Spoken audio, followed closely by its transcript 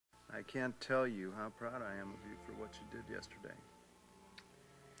I can't tell you how proud I am of you for what you did yesterday.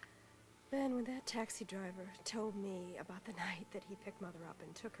 Ben, when that taxi driver told me about the night that he picked Mother up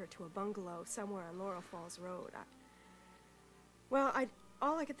and took her to a bungalow somewhere on Laurel Falls Road,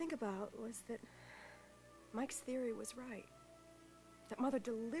 all I could think about was that Mike's theory was right. That Mother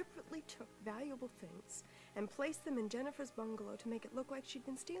deliberately took valuable things and placed them in Jennifer's bungalow to make it look like she'd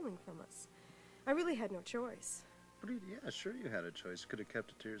been stealing from us. I really had no choice. But yeah, sure you had a choice. You could have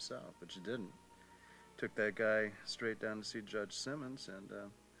kept it to yourself, but you didn't. Took that guy straight down to see Judge Simmons and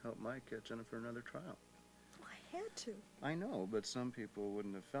helped Mike get Jennifer another trial. Well, I had to. I know, but some people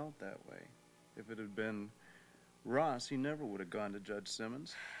wouldn't have felt that way. If it had been Ross, he never would have gone to Judge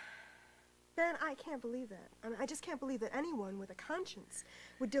Simmons. Ben, I can't believe that. I mean, I just can't believe that anyone with a conscience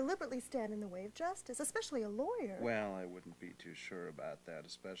would deliberately stand in the way of justice, especially a lawyer. Well, I wouldn't be too sure about that,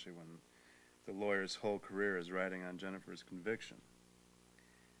 especially when the lawyer's whole career is riding on Jennifer's conviction.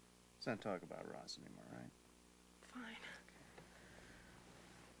 Let's not talk about Ross anymore, right? Fine.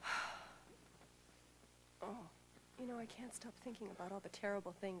 Oh, you know, I can't stop thinking about all the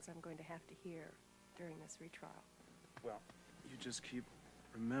terrible things I'm going to have to hear during this retrial. Well, you just keep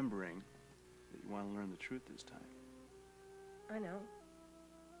remembering that you want to learn the truth this time. I know.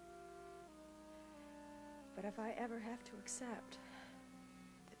 But if I ever have to accept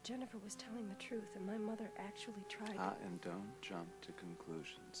that Jennifer was telling the truth and my mother actually tried to... And don't jump to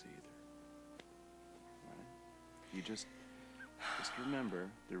conclusions either. Right? You just remember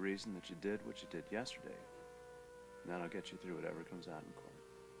the reason that you did what you did yesterday. And that'll get you through whatever comes out in court.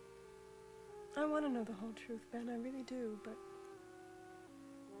 I want to know the whole truth, Ben, I really do, but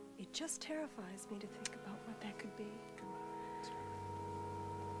it just terrifies me to think about what that could be.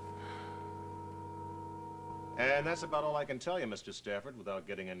 And that's about all I can tell you, Mr. Stafford, without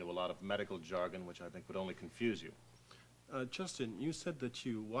getting into a lot of medical jargon, which I think would only confuse you. Justin, you said that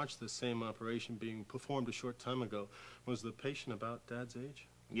you watched the same operation being performed a short time ago. Was the patient about Dad's age?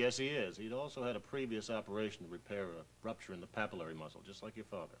 Yes, he is. He'd also had a previous operation to repair a rupture in the papillary muscle, just like your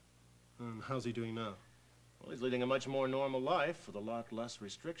father. And how's he doing now? Well, he's leading a much more normal life with a lot less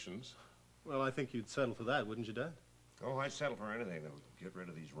restrictions. Well, I think you'd settle for that, wouldn't you, Dad? Oh, I'd settle for anything that would get rid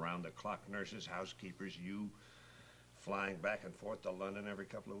of these round-the-clock nurses, housekeepers, you flying back and forth to London every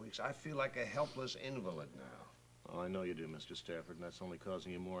couple of weeks. I feel like a helpless invalid now. Oh, I know you do, Mr. Stafford, and that's only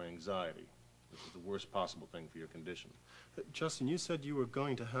causing you more anxiety. This is the worst possible thing for your condition. Justin, you said you were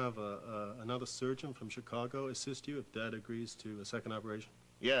going to have another surgeon from Chicago assist you if Dad agrees to a second operation?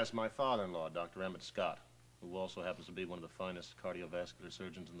 Yes, my father-in-law, Dr. Emmett Scott, who also happens to be one of the finest cardiovascular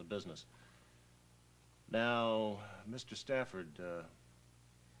surgeons in the business. Now, Mr. Stafford,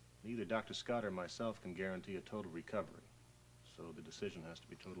 neither Dr. Scott or myself can guarantee a total recovery, so the decision has to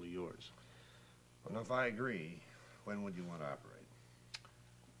be totally yours. Well, now, if I agree, when would you want to operate?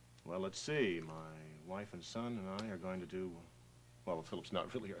 Well, let's see. My wife and son and I are going to do... Well, Philip's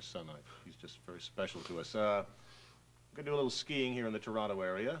not really our son. He's just very special to us. We're going to do a little skiing here in the Toronto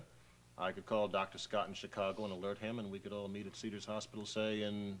area. I could call Dr. Scott in Chicago and alert him, and we could all meet at Cedars Hospital, say,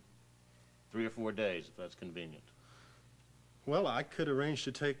 in 3 or 4 days, if that's convenient. Well, I could arrange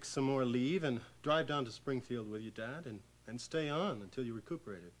to take some more leave and drive down to Springfield with you, Dad, and stay on until you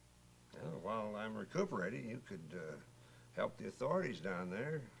recuperated. Well, while I'm recuperating, you could help the authorities down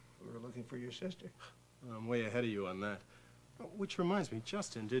there who are looking for your sister. I'm way ahead of you on that. Which reminds me,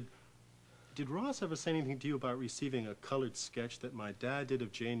 Justin, did Ross ever say anything to you about receiving a colored sketch that my dad did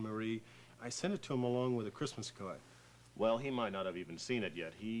of Jane Marie? I sent it to him along with a Christmas card. Well, he might not have even seen it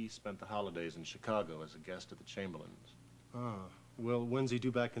yet. He spent the holidays in Chicago as a guest at the Chamberlains. Ah, well, when's he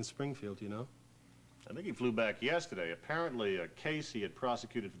due back in Springfield, do you know? I think he flew back yesterday. Apparently, a case he had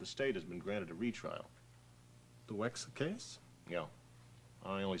prosecuted for the state has been granted a retrial. The Wexler case? Yeah.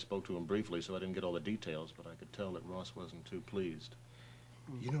 I only spoke to him briefly, so I didn't get all the details, but I could tell that Ross wasn't too pleased.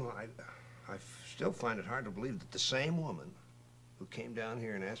 You know, I still find it hard to believe that the same woman who came down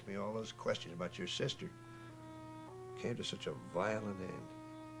here and asked me all those questions about your sister came to such a violent end.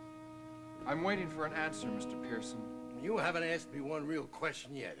 I'm waiting for an answer, Mr. Pearson. You haven't asked me one real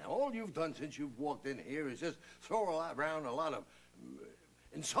question yet. Now, all you've done since you've walked in here is just throw around a lot of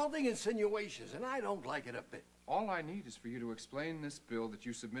insulting insinuations, and I don't like it a bit. All I need is for you to explain this bill that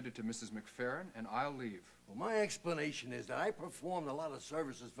you submitted to Mrs. McFerrin, and I'll leave. Well, my explanation is that I performed a lot of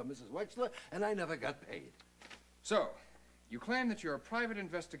services for Mrs. Wexler, and I never got paid. So, you claim that you're a private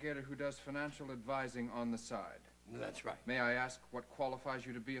investigator who does financial advising on the side. That's right. May I ask what qualifies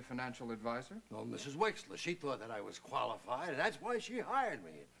you to be a financial advisor? Well, Mrs. Wexler, she thought that I was qualified, and that's why she hired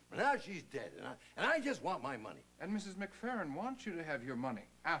me. But now she's dead, and I just want my money. And Mrs. McFerrin wants you to have your money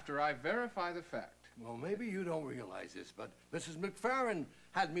after I verify the fact. Well, maybe you don't realize this, but Mrs. McFerrin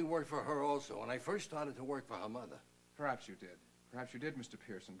had me work for her also when I first started to work for her mother. Perhaps you did. Perhaps you did, Mr.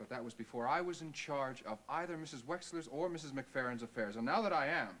 Pearson, but that was before I was in charge of either Mrs. Wexler's or Mrs. McFerrin's affairs. And now that I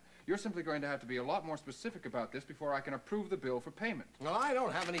am, you're simply going to have to be a lot more specific about this before I can approve the bill for payment. Well, I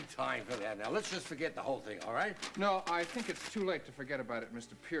don't have any time for that now. Let's just forget the whole thing, all right? No, I think it's too late to forget about it,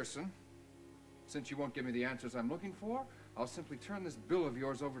 Mr. Pearson. Since you won't give me the answers I'm looking for, I'll simply turn this bill of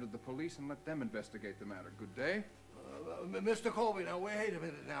yours over to the police and let them investigate the matter. Good day? Mr. Colby, now wait a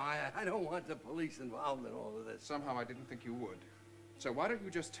minute now. I don't want the police involved in all of this. Somehow I didn't think you would. So why don't you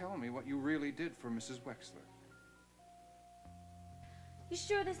just tell me what you really did for Mrs. Wexler? You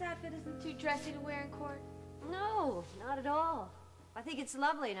sure this outfit isn't too dressy to wear in court? No, not at all. I think it's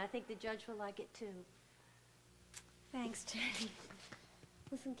lovely, and I think the judge will like it, too. Thanks, Jenny.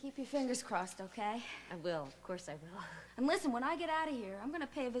 Listen, keep your fingers crossed, okay? I will. Of course I will. And listen, when I get out of here, I'm gonna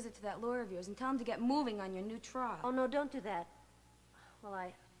pay a visit to that lawyer of yours and tell him to get moving on your new trial. Oh, no, don't do that. Well,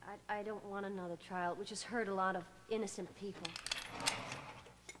 I don't want another trial. It would just hurt a lot of innocent people.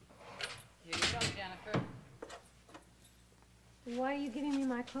 Here you go, Jennifer. Why are you giving me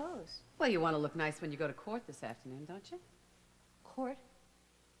my clothes? Well, you want to look nice when you go to court this afternoon, don't you? Court?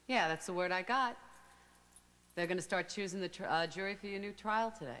 Yeah, that's the word I got. They're going to start choosing the jury for your new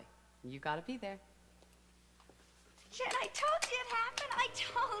trial today. You got to be there. Jen, I told you it happened. I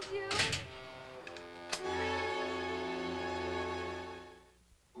told you.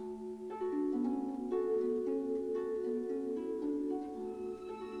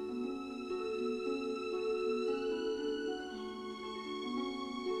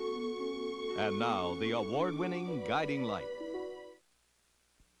 And now, the award-winning Guiding Light.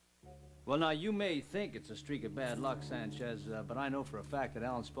 Well, now, you may think it's a streak of bad luck, Sanchez, but I know for a fact that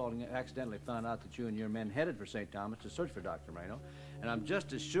Alan Spaulding accidentally found out that you and your men headed for St. Thomas to search for Dr. Moreno. And I'm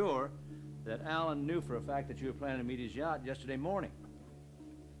just as sure that Alan knew for a fact that you were planning to meet his yacht yesterday morning.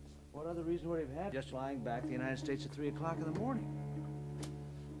 What other reason would he have had just flying back to the United States at 3 o'clock in the morning?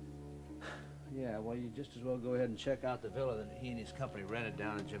 Yeah, well, you just as well go ahead and check out the villa that he and his company rented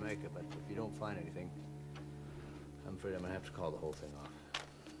down in Jamaica, but if you don't find anything, I'm afraid I'm gonna have to call the whole thing off.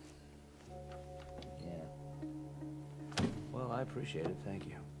 Yeah. Well, I appreciate it, thank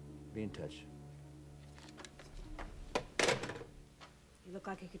you. Be in touch. You look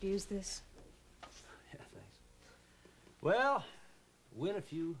like you could use this. Yeah, thanks. Well, win a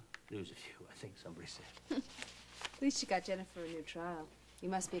few, lose a few, I think somebody said. At least you got Jennifer a new trial. You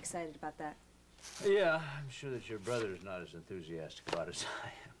must be excited about that. Yeah, I'm sure that your brother is not as enthusiastic about it as I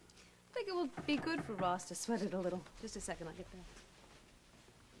am. I think it will be good for Ross to sweat it a little. Just a second, I'll get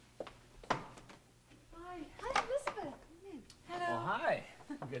there. Hi. Hi, Elizabeth. Come in. Hello. Oh, hi.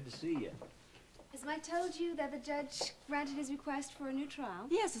 Good to see you. Has Mike told you that the judge granted his request for a new trial?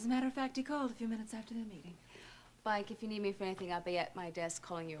 Yes, as a matter of fact, he called a few minutes after the meeting. Mike, if you need me for anything, I'll be at my desk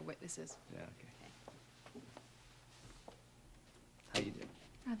calling your witnesses. Yeah, okay. How you doing?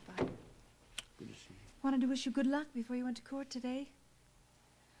 I'm fine. Good to see you. Wanted to wish you good luck before you went to court today.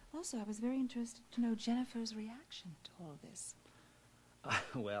 Also, I was very interested to know Jennifer's reaction to all of this.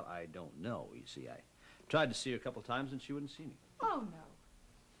 Well, I don't know. You see, I tried to see her a couple times and she wouldn't see me. Oh, no.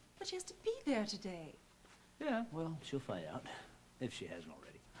 But she has to be there today. Yeah, well, she'll find out, if she hasn't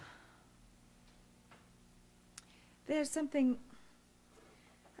already. There's something...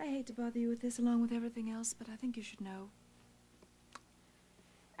 I hate to bother you with this along with everything else, but I think you should know.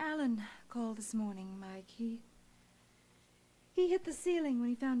 Alan called this morning, Mike. He hit the ceiling when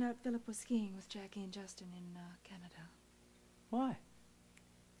he found out Philip was skiing with Jackie and Justin in Canada. Why?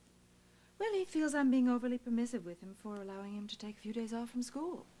 Well, he feels I'm being overly permissive with him for allowing him to take a few days off from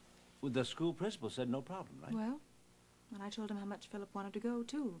school. Well, the school principal said no problem, right? Well, and I told him how much Philip wanted to go,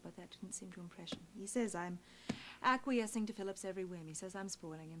 too, but that didn't seem to impress him. He says I'm acquiescing to Philip's every whim. He says I'm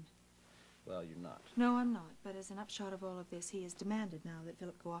spoiling him. Well, you're not. No, I'm not. But as an upshot of all of this, he has demanded now that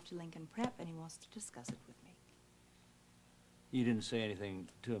Philip go off to Lincoln Prep, and he wants to discuss it with me. You didn't say anything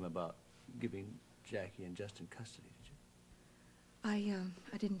to him about giving Jackie and Justin custody, did you?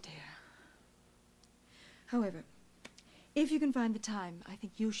 I didn't dare. However, if you can find the time, I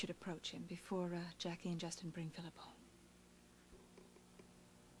think you should approach him before Jackie and Justin bring Philip home.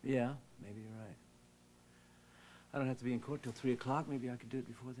 Yeah, maybe you're right. I don't have to be in court till 3 o'clock. Maybe I could do it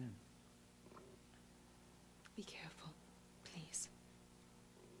before then. Be careful, please.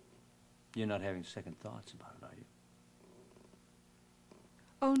 You're not having second thoughts about it, are you?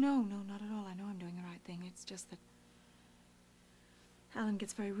 Oh, no, not at all. I know I'm doing the right thing. It's just that Alan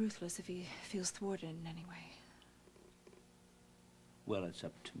gets very ruthless if he feels thwarted in any way. Well, it's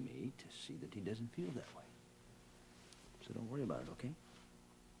up to me to see that he doesn't feel that way. So don't worry about it, okay?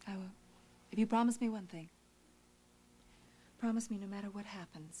 I will. If you promise me one thing. Promise me no matter what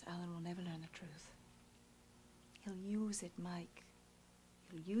happens, Alan will never learn the truth. He'll use it, Mike.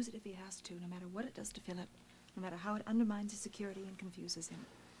 He'll use it if he has to, no matter what it does to Philip, no matter how it undermines his security and confuses him.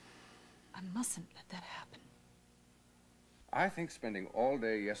 I mustn't let that happen. I think spending all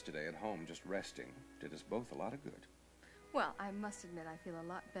day yesterday at home just resting did us both a lot of good. Well, I must admit I feel a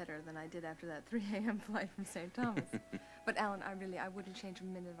lot better than I did after that 3 a.m. flight from St. Thomas. But Alan, I wouldn't change a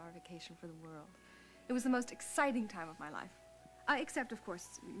minute of our vacation for the world. It was the most exciting time of my life. Except, of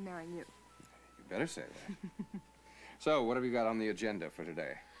course, marrying you. You better say that. So, what have you got on the agenda for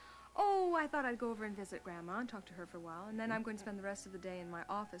today? Oh, I thought I'd go over and visit Grandma and talk to her for a while, and then I'm going to spend the rest of the day in my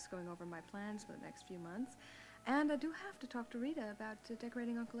office going over my plans for the next few months. And I do have to talk to Rita about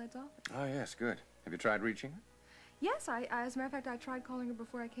decorating Uncle Ed's office. Oh, yes, good. Have you tried reaching her? Yes, as a matter of fact, I tried calling her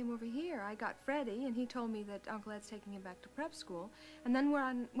before I came over here. I got Freddie, and he told me that Uncle Ed's taking him back to prep school. And then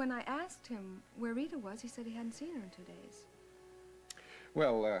when I asked him where Rita was, he said he hadn't seen her in 2 days.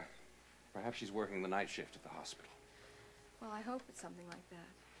 Well, perhaps she's working the night shift at the hospital. Well, I hope it's something like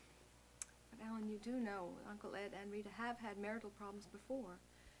that. But, Alan, you do know Uncle Ed and Rita have had marital problems before.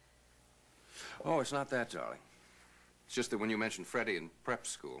 Oh, it's not that, darling. It's just that when you mentioned Freddie in prep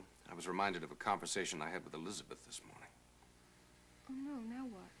school, I was reminded of a conversation I had with Elizabeth this morning. Oh, no, now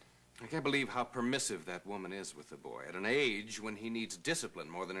what? I can't believe how permissive that woman is with the boy at an age when he needs discipline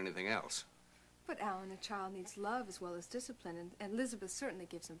more than anything else. But, Alan, a child needs love as well as discipline, and Elizabeth certainly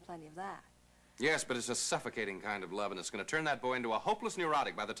gives him plenty of that. Yes, but it's a suffocating kind of love, and it's going to turn that boy into a hopeless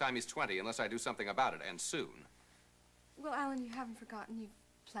neurotic by the time he's 20, unless I do something about it, and soon. Well, Alan, you haven't forgotten you've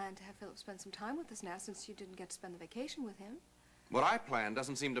planned to have Philip spend some time with us now since you didn't get to spend the vacation with him. What I planned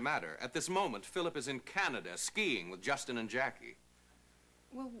doesn't seem to matter. At this moment, Philip is in Canada skiing with Justin and Jackie.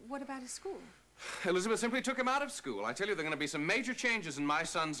 Well, what about his school? Elizabeth simply took him out of school. I tell you, there are going to be some major changes in my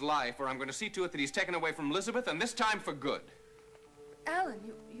son's life, or I'm going to see to it that he's taken away from Elizabeth, and this time for good. Alan,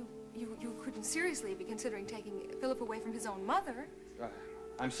 you couldn't seriously be considering taking Philip away from his own mother.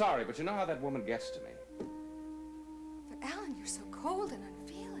 I'm sorry, but you know how that woman gets to me. But, Alan, you're so cold and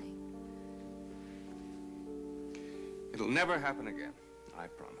unfeeling. It'll never happen again, I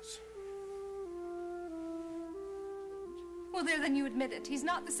promise. Well, there, then you admit it. He's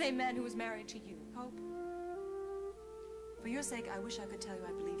not the same man who was married to you. Hope, for your sake, I wish I could tell you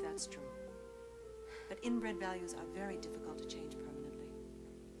I believe that's true. But inbred values are very difficult to change permanently.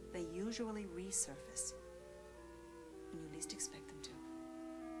 They usually resurface when you least expect them to.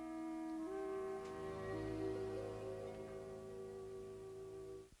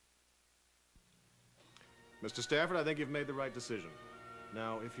 Mr. Stafford, I think you've made the right decision.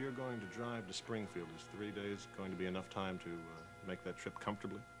 Now, if you're going to drive to Springfield, is 3 days going to be enough time to make that trip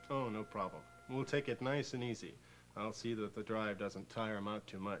comfortably? Oh, no problem. We'll take it nice and easy. I'll see that the drive doesn't tire him out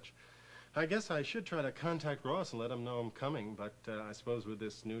too much. I guess I should try to contact Ross and let him know I'm coming, but I suppose with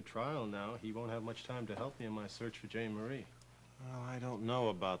this new trial now, he won't have much time to help me in my search for Jane Marie. Well, I don't know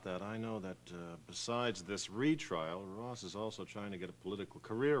about that. I know that besides this retrial, Ross is also trying to get a political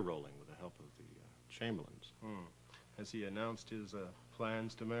career rolling with the help of the Chamberlains. Has he announced his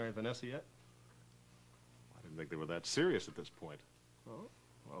plans to marry Vanessa yet? I didn't think they were that serious at this point. Oh,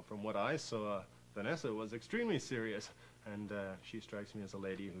 well, from what I saw, Vanessa was extremely serious, and she strikes me as a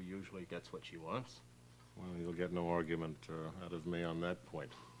lady who usually gets what she wants. Well, you'll get no argument out of me on that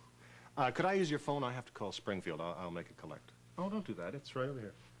point. Could I use your phone? I have to call Springfield. I'll make a collect. Oh, don't do that. It's right over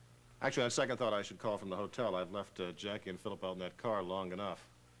here. Actually, on second thought, I should call from the hotel. I've left Jackie and Philip out in that car long enough.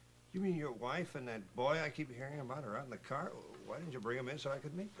 You mean your wife and that boy I keep hearing about are out in the car? Why didn't you bring them in so I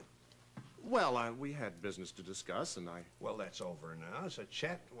could meet them? Well, we had business to discuss, and I... Well, that's over now. So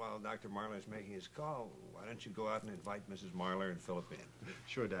chat while Dr. Marler's making his call. Why don't you go out and invite Mrs. Marler and Philip in?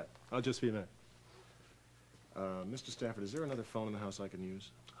 Sure, Dad. I'll just be a minute. Mr. Stafford, is there another phone in the house I can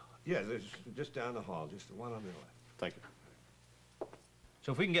use? Yeah, there's just down the hall, just the one on the left. Thank you.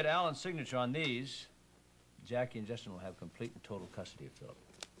 So if we can get Alan's signature on these, Jackie and Justin will have complete and total custody of Philip.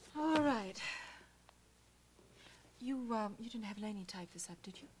 All right. You didn't have Laney type this up,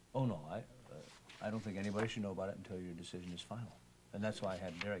 did you? Oh, no, I don't think anybody should know about it until your decision is final. And that's why I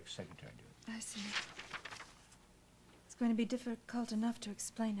had Derek's secretary do it. I see. It's going to be difficult enough to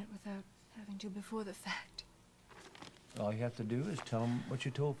explain it without having to before the fact. All you have to do is tell him what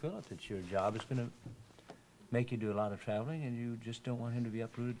you told Philip, that your job is going to make you do a lot of traveling and you just don't want him to be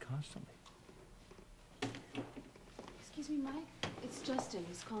uprooted constantly. Excuse me, Mike. It's Justin.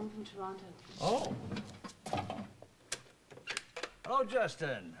 He's calling from Toronto. Oh. Hello,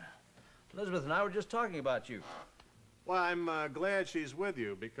 Justin. Elizabeth and I were just talking about you. Well, I'm glad she's with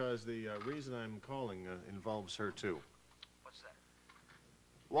you because the reason I'm calling involves her, too. What's that?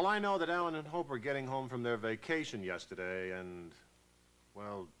 Well, I know that Alan and Hope are getting home from their vacation yesterday, and,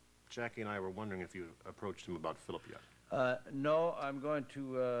 well, Jackie and I were wondering if you approached him about Philip yet. No, I'm going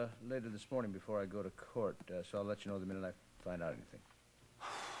to later this morning before I go to court, so I'll let you know the minute I find out anything.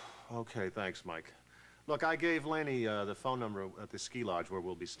 Okay, thanks, Mike. Look, I gave Laney the phone number at the ski lodge where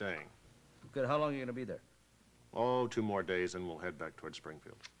we'll be staying. Good. How long are you going to be there? Oh, 2 more days, and we'll head back towards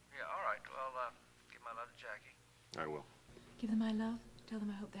Springfield. Yeah, all right. Well, give my love to Jackie. I will. Give them my love. Tell them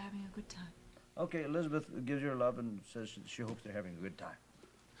I hope they're having a good time. Okay, Elizabeth gives your love and says she hopes they're having a good time.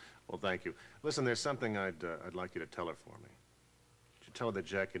 Well, thank you. Listen, there's something I'd like you to tell her for me. You should tell her that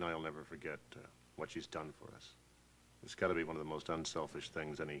Jackie and I will never forget what she's done for us. It's got to be one of the most unselfish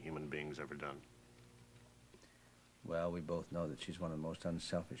things any human being's ever done. Well, we both know that she's one of the most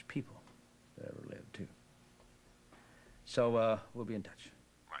unselfish people that ever lived, too. So, we'll be in touch.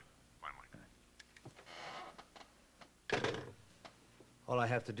 Right. Bye, Mike. All I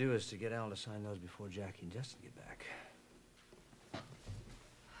have to do is to get Al to sign those before Jackie and Justin get back.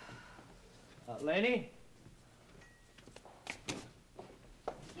 Laney?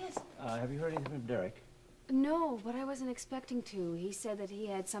 Yes? Have you heard anything from Derek? No, but I wasn't expecting to. He said that he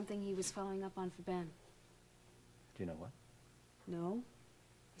had something he was following up on for Ben. Do you know what? No.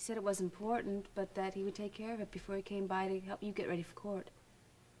 He said it was important, but that he would take care of it before he came by to help you get ready for court.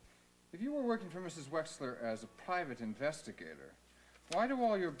 If you were working for Mrs. Wexler as a private investigator, why do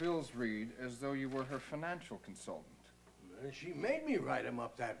all your bills read as though you were her financial consultant? She made me write them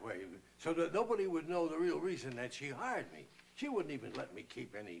up that way, so that nobody would know the real reason that she hired me. She wouldn't even let me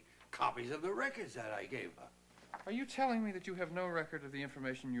keep any copies of the records that I gave her. Are you telling me that you have no record of the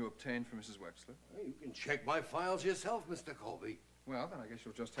information you obtained from Mrs. Wexler? You can check my files yourself, Mr. Colby. Well, then I guess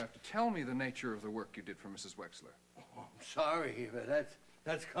you'll just have to tell me the nature of the work you did for Mrs. Wexler. Oh, I'm sorry, but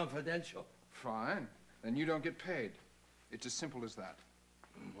that's confidential. Fine. Then you don't get paid. It's as simple as that.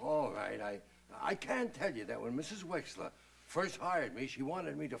 All right. I can tell you that when Mrs. Wexler first hired me, she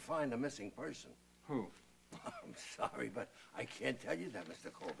wanted me to find a missing person. Who? I'm sorry, but I can't tell you that,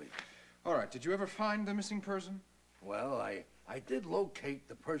 Mr. Colby. All right. Did you ever find the missing person? Well, I did locate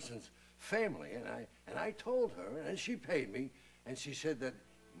the person's family, and I told her, and she paid me, and she said that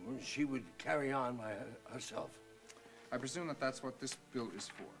she would carry on by herself. I presume that that's what this bill is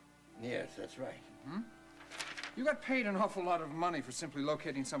for. Yes, that's right. Hmm? You got paid an awful lot of money for simply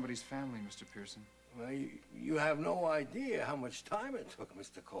locating somebody's family, Mr. Pearson. Well, you have no idea how much time it took,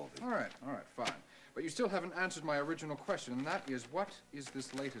 Mr. Colby. All right, fine. But you still haven't answered my original question, and that is, what is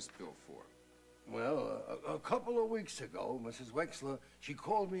this latest bill for? Well, a couple of weeks ago, Mrs. Wexler, she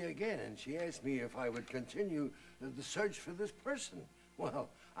called me again, and she asked me if I would continue the search for this person. Well,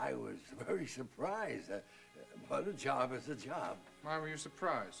 I was very surprised, but a job is a job. Why were you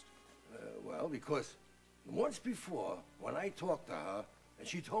surprised? Well, because once before, when I talked to her, and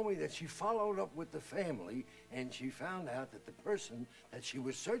she told me that she followed up with the family, and she found out that the person that she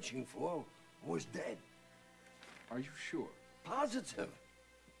was searching for was dead. Are you sure? Positive.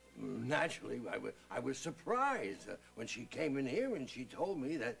 Naturally, I was surprised when she came in here and she told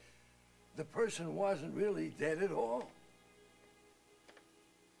me that the person wasn't really dead at all.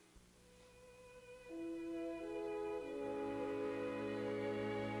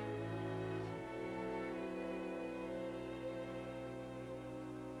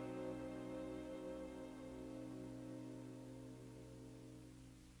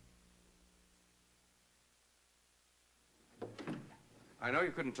 I know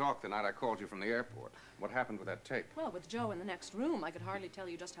you couldn't talk the night I called you from the airport. What happened with that tape? Well, with Joe in the next room, I could hardly tell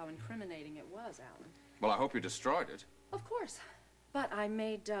you just how incriminating it was, Alan. Well, I hope you destroyed it. Of course. But I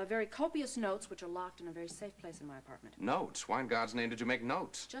made very copious notes, which are locked in a very safe place in my apartment. Notes? Why in God's name did you make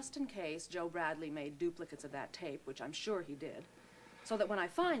notes? Just in case Joe Bradley made duplicates of that tape, which I'm sure he did. So that when I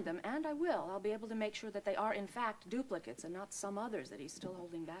find them, and I will, I'll be able to make sure that they are in fact duplicates and not some others that he's still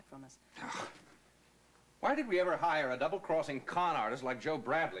holding back from us. Why did we ever hire a double-crossing con artist like Joe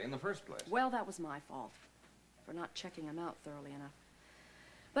Bradley in the first place? Well, that was my fault for not checking him out thoroughly enough.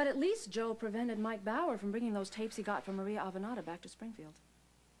 But at least Joe prevented Mike Bauer from bringing those tapes he got from Maria Avenata back to Springfield.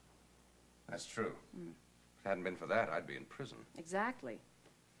 That's true. If it hadn't been for that, I'd be in prison. Exactly.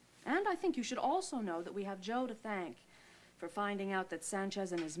 And I think you should also know that we have Joe to thank for finding out that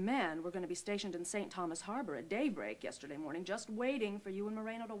Sanchez and his men were going to be stationed in St. Thomas Harbor at daybreak yesterday morning, just waiting for you and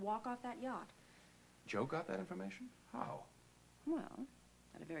Moreno to walk off that yacht. Joe got that information? How? Well,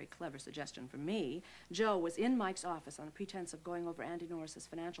 had a very clever suggestion from me. Joe was in Mike's office on a pretense of going over Andy Norris's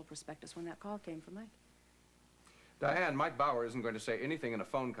financial prospectus when that call came from Mike. Diane, Mike Bauer isn't going to say anything in a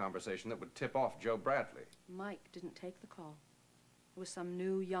phone conversation that would tip off Joe Bradley. Mike didn't take the call. It was some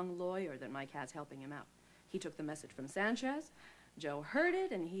new young lawyer that Mike has helping him out. He took the message from Sanchez. Joe heard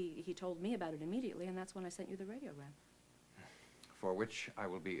it, and he told me about it immediately, and that's when I sent you the radiogram. For which I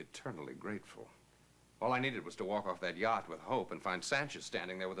will be eternally grateful. All I needed was to walk off that yacht with Hope and find Sanchez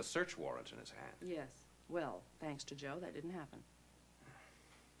standing there with a search warrant in his hand. Yes. Well, thanks to Joe, that didn't happen.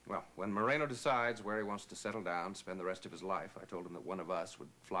 Well, when Moreno decides where he wants to settle down, spend the rest of his life, I told him that one of us would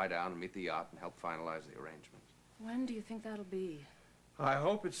fly down and meet the yacht and help finalize the arrangements. When do you think that'll be? I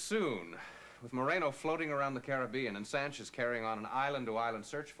hope it's soon. With Moreno floating around the Caribbean and Sanchez carrying on an island-to-island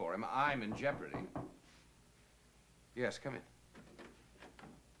search for him, I'm in jeopardy. Yes, come in.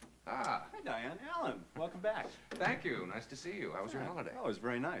 Ah. Hi, Diane. Alan, welcome back. Thank you. Nice to see you. How was your holiday? Oh, it was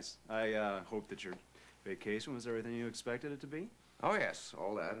very nice. I hope that your vacation was everything you expected it to be. Oh, yes.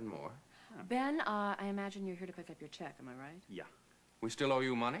 All that and more. Ben, I imagine you're here to pick up your check, am I right? Yeah. We still owe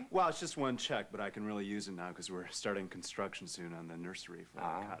you money? Well, it's just one check, but I can really use it now because we're starting construction soon on the nursery for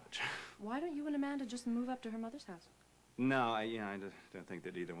our cottage. Why don't you and Amanda just move up to her mother's house? No, I don't think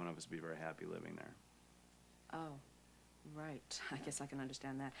that either one of us would be very happy living there. Oh, right. I guess I can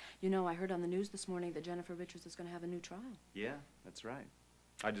understand that. You know, I heard on the news this morning that Jennifer Richards is going to have a new trial. Yeah, that's right.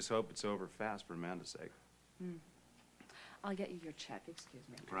 I just hope it's over fast for Amanda's sake. Hmm. I'll get you your check. Excuse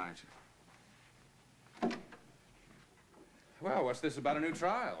me. Right. Well, what's this about a new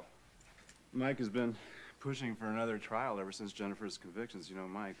trial? Mike has been pushing for another trial ever since Jennifer's convictions. You know,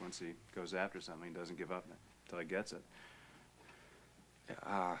 Mike, once he goes after something, he doesn't give up until he gets it.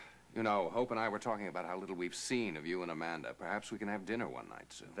 You know, Hope and I were talking about how little we've seen of you and Amanda. Perhaps we can have dinner one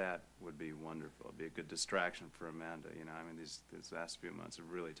night soon. That would be wonderful. It'd be a good distraction for Amanda. You know, I mean, these last few months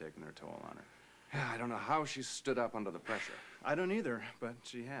have really taken their toll on her. Yeah, I don't know how she stood up under the pressure. I don't either, but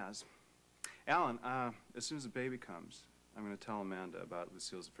she has. Alan, as soon as the baby comes, I'm going to tell Amanda about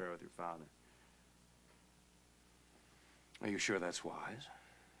Lucille's affair with your father. Are you sure that's wise?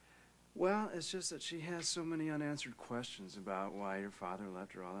 Well, it's just that she has so many unanswered questions about why your father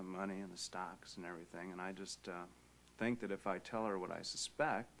left her all that money and the stocks and everything, and I just think that if I tell her what I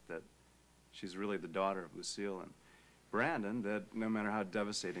suspect, that she's really the daughter of Lucille and Brandon, that no matter how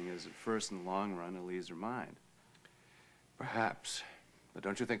devastating it is at first, in the long run, it'll ease her mind. Perhaps. But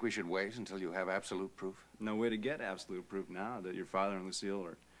don't you think we should wait until you have absolute proof? No way to get absolute proof now that your father and Lucille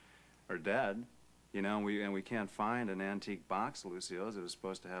are dead. You know, and we can't find an antique box of Lucille's. It was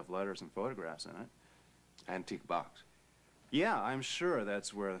supposed to have letters and photographs in it. Antique box? Yeah, I'm sure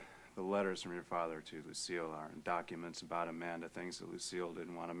that's where the letters from your father to Lucille are, and documents about Amanda, things that Lucille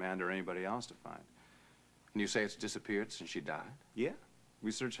didn't want Amanda or anybody else to find. And you say it's disappeared since she died? Yeah.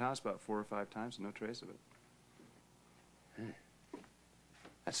 We searched the house about 4 or 5 times, no trace of it.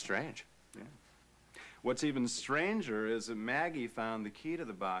 That's strange. Yeah. What's even stranger is that Maggie found the key to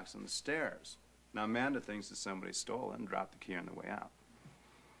the box on the stairs. Now, Amanda thinks that somebody stole it and dropped the key on the way out.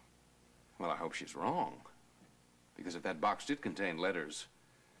 Well, I hope she's wrong. Because if that box did contain letters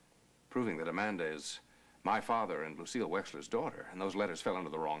proving that Amanda is my father and Lucille Wexler's daughter, and those letters fell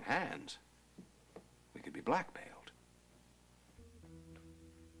into the wrong hands, we could be blackmailed.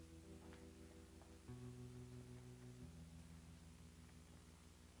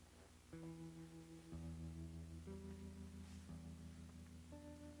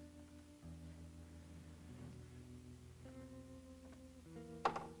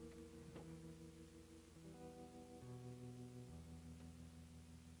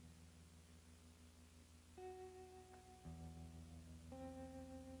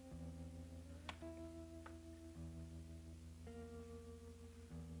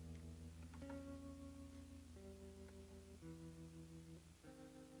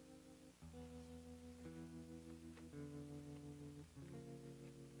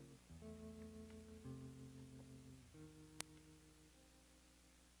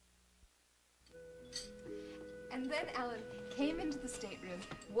 And then Alan came into the stateroom,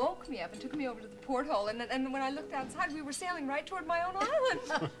 woke me up, and took me over to the porthole. And when I looked outside, we were sailing right toward my own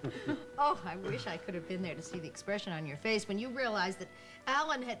island. Oh, I wish I could have been there to see the expression on your face when you realized that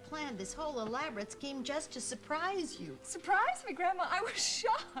Alan had planned this whole elaborate scheme just to surprise you. Surprise me, Grandma. I was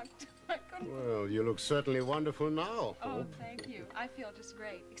shocked. I couldn't... Well, you look certainly wonderful now, Oh, Hope. thank you. I feel just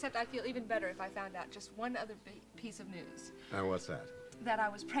great. Except I feel even better if I found out just one other piece of news. And what's that? That I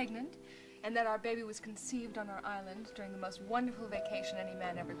was pregnant, and that our baby was conceived on our island during the most wonderful vacation any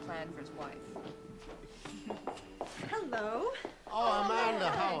man ever planned for his wife. Hello. Oh, Amanda,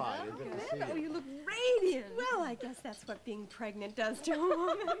 how are you? Good to see Oh, you. you look radiant. Well, I guess that's what being pregnant does to a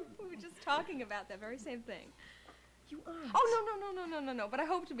woman. We were just talking about that very same thing. You are. Oh, no, but I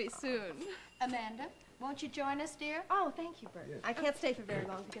hope to be soon. Amanda, won't you join us, dear? Oh, thank you, Bert. Yes. I can't stay for very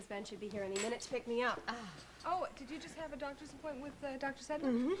long because Ben should be here any minute to pick me up. Oh, did you just have a doctor's appointment with Dr.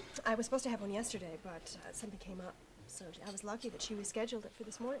 Sedgwick? Mm-hmm. I was supposed to have one yesterday, but something came up. so I was lucky that she rescheduled it for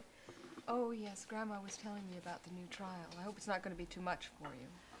this morning. Oh, yes, Grandma was telling me about the new trial. I hope it's not going to be too much for you.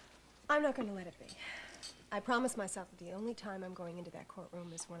 I'm not going to let it be. I promised myself that the only time I'm going into that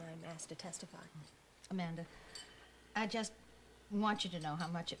courtroom is when I'm asked to testify. Amanda, I just want you to know how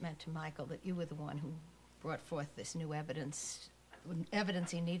much it meant to Michael that you were the one who brought forth this new evidence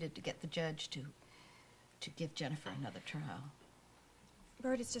he needed to get the judge to give Jennifer another trial.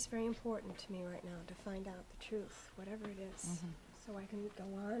 Bert, it's just very important to me right now to find out the truth, whatever it is, so I can go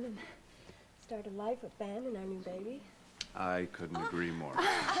on and start a life with Ben and our new baby. I couldn't agree more.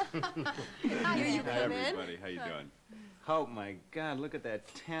 Hi, you Hi, everybody. How you doing? Oh, my God, look at that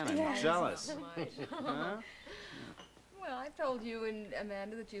tan. I'm Yes. jealous. Huh? Well, I told you and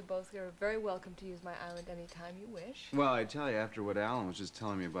Amanda that you both are very welcome to use my island anytime you wish. Well, I tell you, after what Alan was just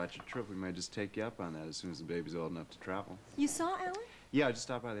telling me about your trip, we may just take you up on that as soon as the baby's old enough to travel. You saw Alan? Yeah, I just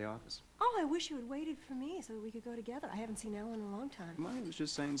stopped by the office. Oh, I wish you had waited for me so that we could go together. I haven't seen Alan in a long time. Well, he was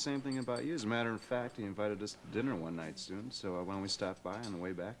just saying the same thing about you. As a matter of fact, he invited us to dinner one night soon, so why don't we stop by on the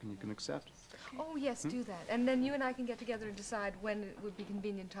way back and you can accept. Oh, yes, do that. And then you and I can get together and decide when it would be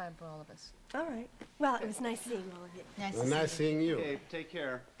convenient time for all of us. All right. Well, it was nice seeing all of you. Nice seeing you. Okay, take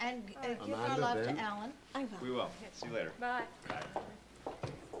care. And give our Amanda, love Ben. to Alan. I will. We will. See you later. Bye.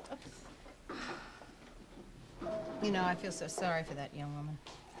 You know, I feel so sorry for that young woman.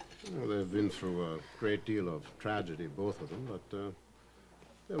 Well, they've been through a great deal of tragedy, both of them, but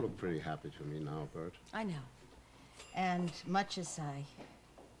they look pretty happy to me now, Bert. I know. And much as I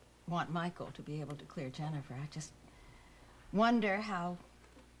want Michael to be able to clear Jennifer, I just wonder how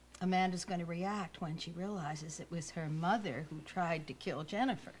Amanda's going to react when she realizes it was her mother who tried to kill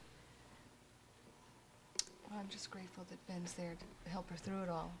Jennifer. Well, I'm just grateful that Ben's there to help her through it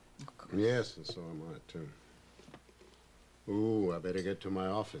all. Yes, and so am I, too. Ooh, I better get to my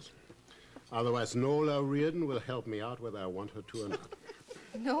office. Otherwise, Nola Reardon will help me out whether I want her to or not.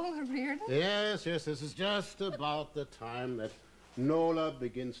 Nola Reardon? Yes, this is just about the time that Nola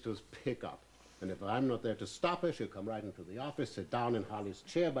begins to pick up. And if I'm not there to stop her, she'll come right into the office, sit down in Holly's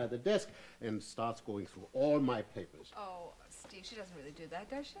chair by the desk, and starts going through all my papers. Oh, Steve, she doesn't really do that,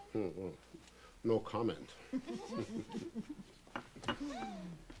 does she? Well, no comment.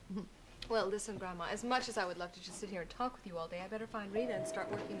 Well, listen, Grandma, as much as I would love to just sit here and talk with you all day, I better find Rita and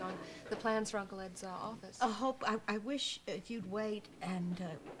start working on the plans for Uncle Ed's office. Hope, I wish you'd wait and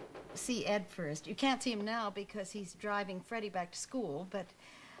see Ed first. You can't see him now because he's driving Freddie back to school, but...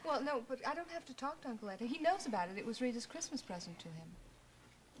 Well, no, but I don't have to talk to Uncle Ed. He knows about it. It was Rita's Christmas present to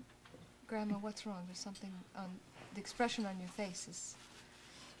him. Grandma, what's wrong? There's something on... The expression on your face is...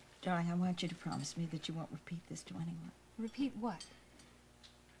 Darling, I want you to promise me that you won't repeat this to anyone. Repeat what?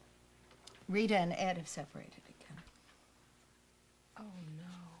 Rita and Ed have separated again. Oh, no.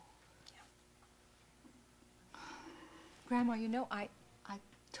 Yeah. Grandma, you know, I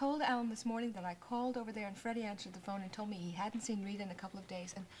told Alan this morning that I called over there and Freddie answered the phone and told me he hadn't seen Rita in a couple of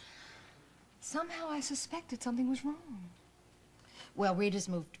days, and somehow I suspected something was wrong. Well, Rita's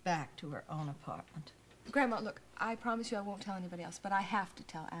moved back to her own apartment. Grandma, look, I promise you I won't tell anybody else, but I have to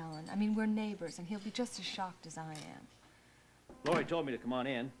tell Alan. I mean, we're neighbors, and he'll be just as shocked as I am. Lori told me to come on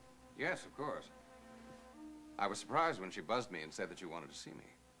in. Yes, of course. I was surprised when she buzzed me and said that you wanted to see me.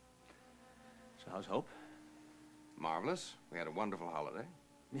 So how's Hope? Marvelous. We had a wonderful holiday.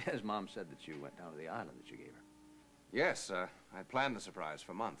 Yes, Mom said that you went down to the island that you gave her. Yes, I'd planned the surprise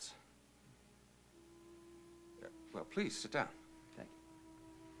for months. Well, please, sit down. Thank you.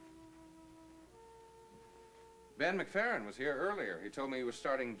 Ben McFerrin was here earlier. He told me he was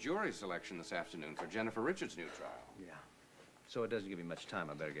starting jury selection this afternoon for Jennifer Richards' new trial. Yeah. So it doesn't give me much time.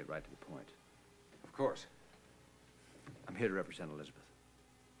 I better get right to the point. Of course. I'm here to represent Elizabeth.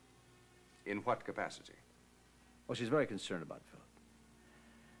 In what capacity? Well, she's very concerned about Philip.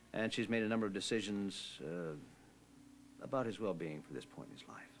 And she's made a number of decisions about his well-being for this point in his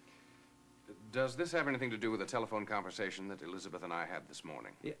life. Does this have anything to do with the telephone conversation that Elizabeth and I had this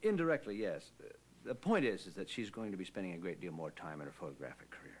morning? Yeah, indirectly, yes. The point is that she's going to be spending a great deal more time in her photographic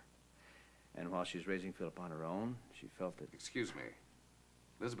career. And while she's raising Philip on her own, she felt that... Excuse me.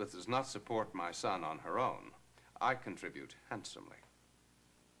 Elizabeth does not support my son on her own. I contribute handsomely.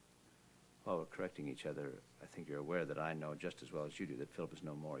 While we're correcting each other, I think you're aware that I know just as well as you do that Philip is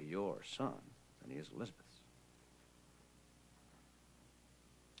no more your son than he is Elizabeth's.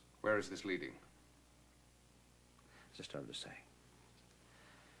 Where is this leading? As I started to say.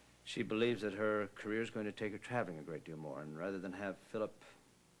 She believes that her career is going to take her traveling a great deal more, and rather than have Philip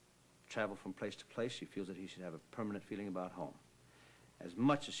travel from place to place, she feels that he should have a permanent feeling about home, as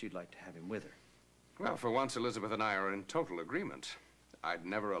much as she'd like to have him with her. Well, for once, Elizabeth and I are in total agreement. I'd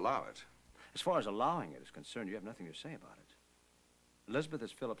never allow it. As far as allowing it is concerned, you have nothing to say about it. Elizabeth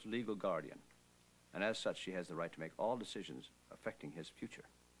is Philip's legal guardian, and as such, she has the right to make all decisions affecting his future.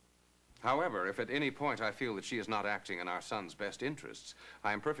 However, if at any point I feel that she is not acting in our son's best interests,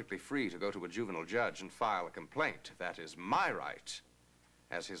 I am perfectly free to go to a juvenile judge and file a complaint. That is my right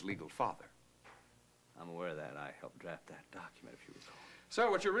as his legal father. I'm aware of that. I helped draft that document, if you recall. So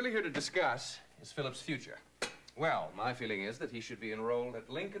what you're really here to discuss is Philip's future. Well, my feeling is that he should be enrolled at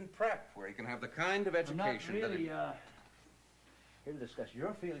Lincoln Prep, where he can have the kind of education I'm not really, that... here to discuss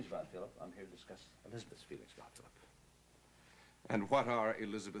your feelings about Philip. I'm here to discuss Elizabeth's feelings about Philip. And what are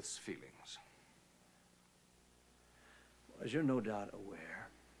Elizabeth's feelings? As you're no doubt aware,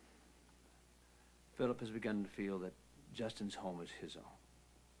 Philip has begun to feel that Justin's home is his own.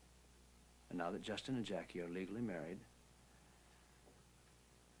 And now that Justin and Jackie are legally married,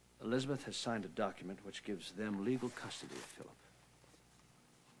 Elizabeth has signed a document which gives them legal custody of Philip.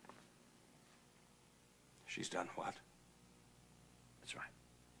 She's done what? That's right.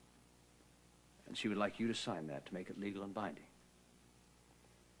 And she would like you to sign that to make it legal and binding.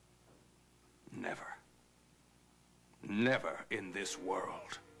 Never. Never in this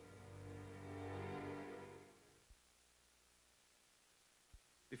world.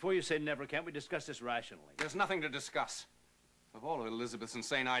 Before you say never, can't we discuss this rationally? There's nothing to discuss. Of all of Elizabeth's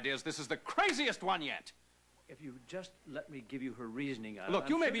insane ideas, this is the craziest one yet. If you just let me give you her reasoning, Look, I'm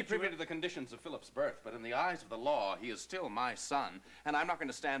you may sure be that privy to the conditions of Philip's birth, but in the eyes of the law, he is still my son, and I'm not going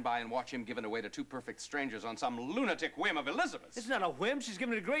to stand by and watch him given away to two perfect strangers on some lunatic whim of Elizabeth's. It's not a whim. She's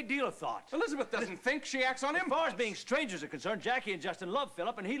given it a great deal of thought. Elizabeth doesn't think, she acts on impulse. As far as being strangers are concerned, Jackie and Justin love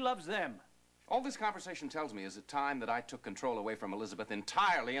Philip, and he loves them. All this conversation tells me is the time that I took control away from Elizabeth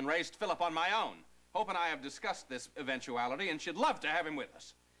entirely and raised Philip on my own. Hope and I have discussed this eventuality, and she'd love to have him with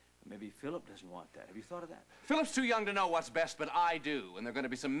us. Maybe Philip doesn't want that. Have you thought of that? Philip's too young to know what's best, but I do. And there are going to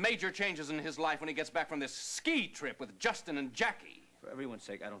be some major changes in his life when he gets back from this ski trip with Justin and Jackie. For everyone's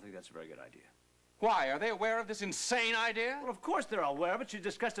sake, I don't think that's a very good idea. Why? Are they aware of this insane idea? Well, of course they're aware of it. She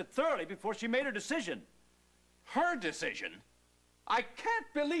discussed it thoroughly before she made her decision. Her decision? I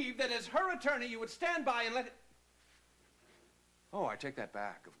can't believe that as her attorney you would stand by and let it... Oh, I take that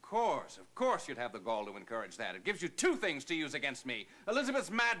back. Of course you'd have the gall to encourage that. It gives you two things to use against me. Elizabeth's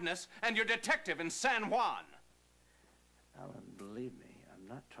madness and your detective in San Juan. Alan, believe me, I'm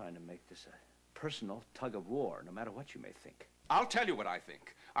not trying to make this a personal tug of war, no matter what you may think. I'll tell you what I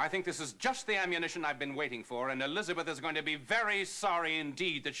think. I think this is just the ammunition I've been waiting for, and Elizabeth is going to be very sorry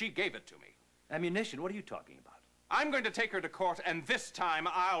indeed that she gave it to me. Ammunition? What are you talking about? I'm going to take her to court, and this time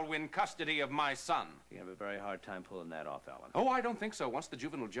I'll win custody of my son. You have a very hard time pulling that off, Alan. Oh, I don't think so. Once the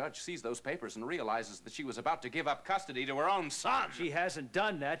juvenile judge sees those papers and realizes that she was about to give up custody to her own son. She hasn't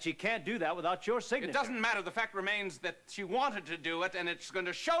done that. She can't do that without your signature. It doesn't matter. The fact remains that she wanted to do it, and it's going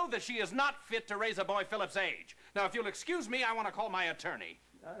to show that she is not fit to raise a boy Philip's age. Now, if you'll excuse me, I want to call my attorney.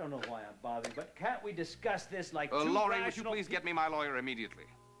 I don't know why I'm bothering, but can't we discuss this like two Laurie, rational... would you please get me my lawyer immediately?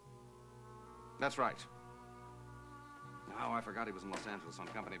 That's right. Oh, I forgot he was in Los Angeles on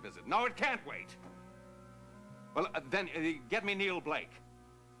company visit. No, it can't wait. Well, then get me Neil Blake.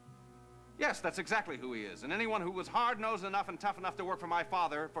 Yes, that's exactly who he is. And anyone who was hard-nosed enough and tough enough to work for my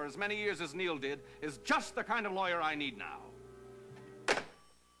father for as many years as Neil did is just the kind of lawyer I need now.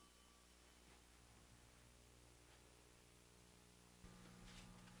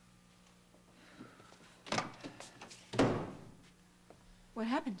 What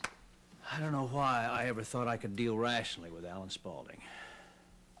happened? I don't know why I ever thought I could deal rationally with Alan Spaulding.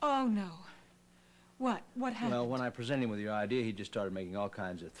 Oh, no. What? What happened? Well, when I presented him with your idea, he just started making all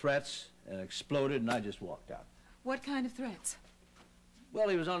kinds of threats and exploded, and I just walked out. What kind of threats? Well,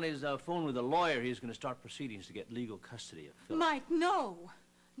 he was on his phone with a lawyer. He was going to start proceedings to get legal custody of Philip. Mike, no.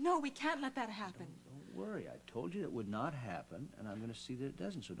 No, we can't let that happen. Don't worry. I told you it would not happen, and I'm going to see that it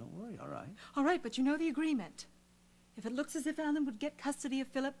doesn't, so don't worry, all right? All right, but you know the agreement. If it looks as if Alan would get custody of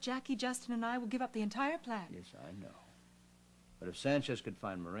Philip, Jackie, Justin, and I will give up the entire plan. Yes, I know. But if Sanchez could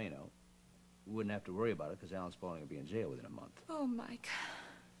find Moreno, we wouldn't have to worry about it because Alan Spaulding would be in jail within a month. Oh, Mike.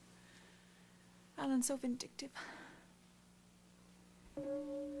 Alan's so vindictive.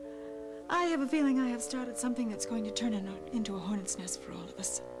 I have a feeling I have started something that's going to turn into a hornet's nest for all of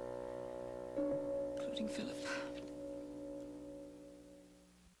us, including Philip.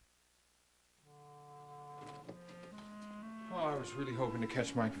 Oh, I was really hoping to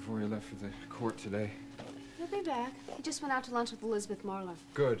catch Mike before he left for the court today. He'll be back. He just went out to lunch with Elizabeth Marlar.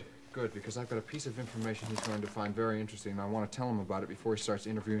 Good, because I've got a piece of information he's going to find very interesting, and I want to tell him about it before he starts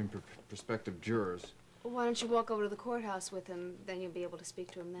interviewing prospective jurors. Well, why don't you walk over to the courthouse with him? Then you'll be able to speak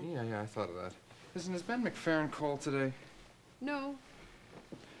to him then. Yeah, I thought of that. Listen, has Ben McFerrin called today? No.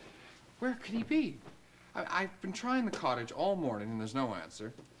 Where could he be? I've been trying the cottage all morning and there's no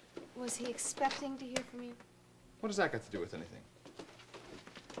answer. Was he expecting to hear from you? What does that got to do with anything?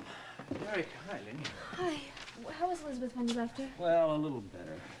 Very kind, Lenny. Hi. How was Elizabeth when you left her? Well, a little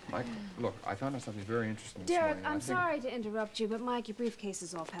better. Mike, look, I found out something very interesting this Derek, morning. I'm sorry to interrupt you, but Mike, your briefcase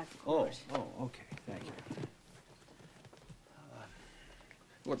is all packed for court. Oh, okay. Thank you.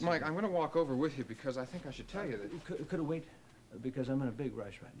 Look, Mike, I'm going to walk over with you because I think I should tell you that... Could it wait? Because I'm in a big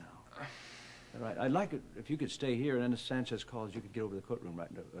rush right now. All right, I'd like it if you could stay here, and then if Sanchez calls, you could get over to the courtroom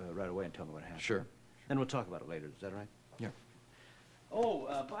right away and tell me what happened. Sure. Then we'll talk about it later. Is that right? Yeah.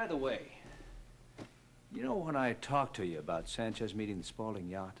 Oh, by the way, you know when I talked to you about Sanchez meeting the Spaulding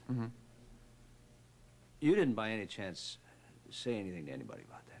yacht? Mm-hmm. You didn't by any chance say anything to anybody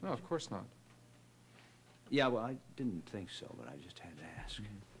about that? No, of course not. Yeah, well, I didn't think so, but I just had to ask.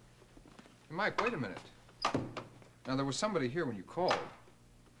 Mm-hmm. Mike, wait a minute. Now, there was somebody here when you called.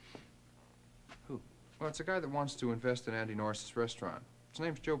 Who? Well, it's a guy that wants to invest in Andy Norris's restaurant. His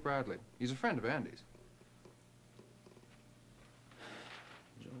name's Joe Bradley. He's a friend of Andy's.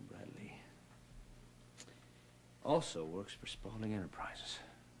 Joe Bradley. Also works for Spaulding Enterprises.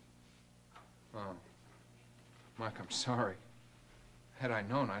 Oh. Mike, I'm sorry. Had I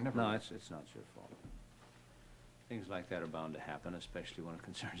known, I never... No, it's not your fault. Things like that are bound to happen, especially when it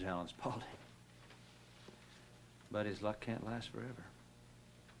concerns Alan Spaulding. But his luck can't last forever.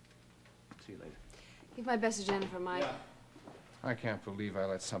 See you later. Give my best to Jennifer, Mike. Yeah. I can't believe I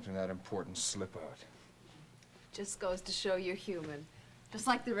let something that important slip out. Just goes to show you're human, just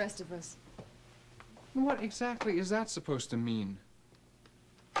like the rest of us. What exactly is that supposed to mean?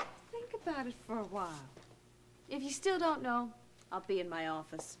 Think about it for a while. If you still don't know, I'll be in my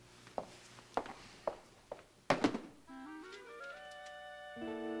office.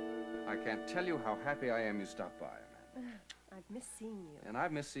 I can't tell you how happy I am you stopped by, Amanda. I've missed seeing you. And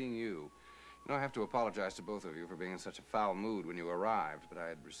I've missed seeing you. You know, I have to apologize to both of you for being in such a foul mood when you arrived, but I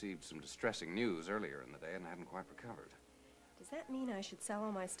had received some distressing news earlier in the day and I hadn't quite recovered. Does that mean I should sell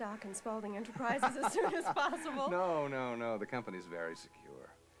all my stock in Spaulding Enterprises as soon as possible? No. The company's very secure.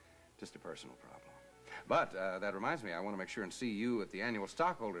 Just a personal problem. But that reminds me, I want to make sure and see you at the annual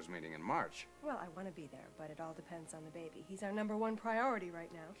stockholders meeting in March. Well, I want to be there, but it all depends on the baby. He's our #1 priority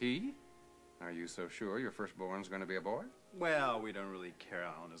right now. He? Are you so sure your firstborn's going to be a boy? Well, we don't really care,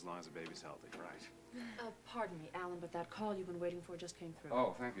 Alan, as long as the baby's healthy, right? Pardon me, Alan, but that call you've been waiting for just came through.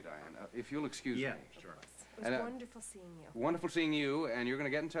 Oh, thank you, Diane. If you'll excuse me. Yeah, sure. It was wonderful seeing you. Wonderful seeing you, and you're going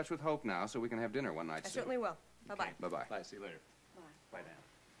to get in touch with Hope now so we can have dinner one night I soon. certainly will. Bye-bye. Okay, bye-bye. Bye, see you later. Bye. Bye,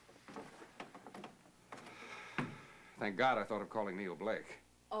 Dan. Thank God I thought of calling Neil Blake.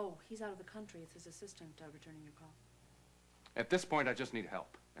 Oh, he's out of the country. It's his assistant returning your call. At this point, I just need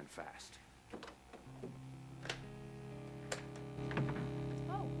help, and fast.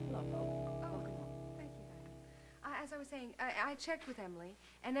 Oh, hello, Hope. Welcome home. Thank you, Diane. As I was saying, I checked with Emily,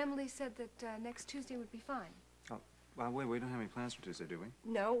 and Emily said that next Tuesday would be fine. Oh, well, wait, we don't have any plans for Tuesday, do we?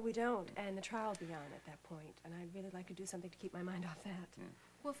 No, we don't, and the trial will be on at that point, and I'd really like to do something to keep my mind off that. Yeah.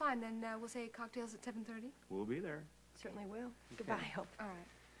 Well, fine, then we'll say cocktails at 7:30. We'll be there. Certainly will. Goodbye, Hope. All right.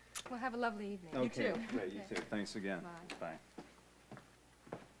 Well, have a lovely evening. Okay. You too. Great, you too. Thanks again. Bye.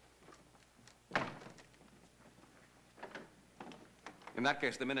 Bye. In that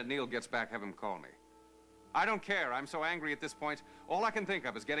case, the minute Neil gets back, have him call me. I don't care. I'm so angry at this point. All I can think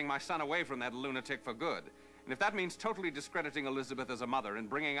of is getting my son away from that lunatic for good. And if that means totally discrediting Elizabeth as a mother and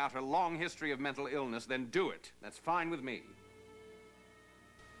bringing out her long history of mental illness, then do it. That's fine with me.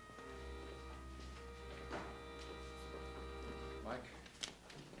 Mike?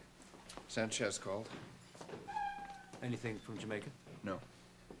 Sanchez called. Anything from Jamaica? No.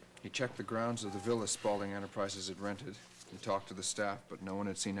 He checked the grounds of the villa Spaulding Enterprises had rented. He talked to the staff, but no one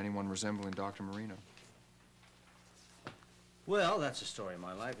had seen anyone resembling Dr. Marino. Well, that's the story of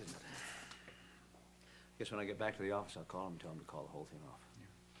my life, isn't it? Guess when I get back to the office, I'll call him and tell him to call the whole thing off. Yeah.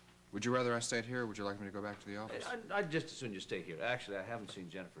 Would you rather I stayed here, or would you like me to go back to the office? I'd just as soon you stay here. Actually, I haven't seen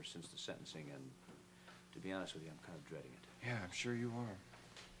Jennifer since the sentencing, and to be honest with you, I'm kind of dreading it. Yeah, I'm sure you are.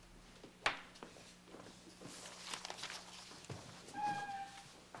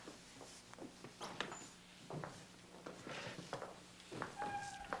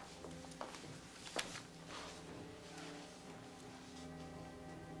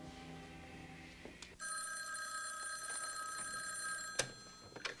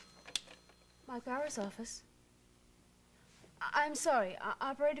 Mike Bauer's office. I'm sorry.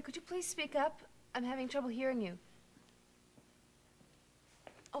 Operator, could you please speak up? I'm having trouble hearing you.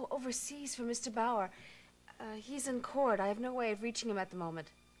 Oh, overseas for Mr. Bauer. He's in court. I have no way of reaching him at the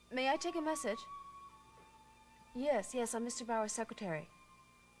moment. May I take a message? Yes, I'm Mr. Bauer's secretary.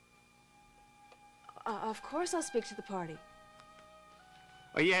 Of course I'll speak to the party.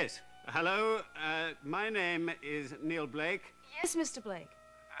 Oh, yes. Hello. My name is Neil Blake. Yes, Mr. Blake.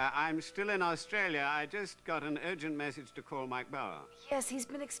 I'm still in Australia. I just got an urgent message to call Mike Bauer. Yes, he's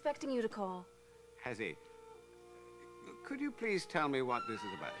been expecting you to call. Has he? Could you please tell me what this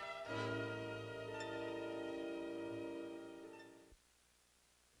is about?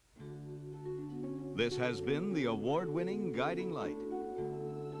 This has been the award-winning Guiding Light.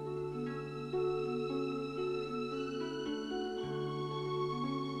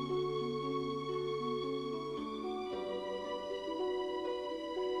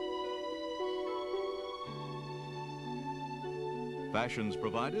 Fashions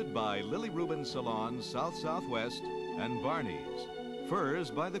provided by Lily Rubin Salon, South Southwest, and Barney's.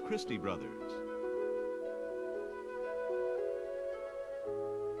 Furs by the Christie Brothers.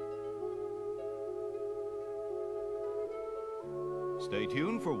 Stay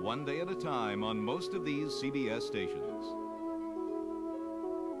tuned for One Day at a Time on most of these CBS stations.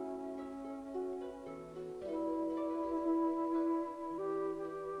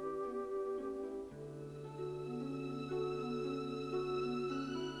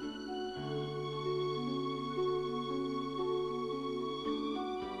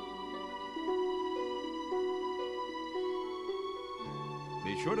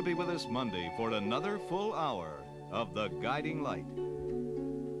 Be sure to be with us Monday for another full hour of The Guiding Light.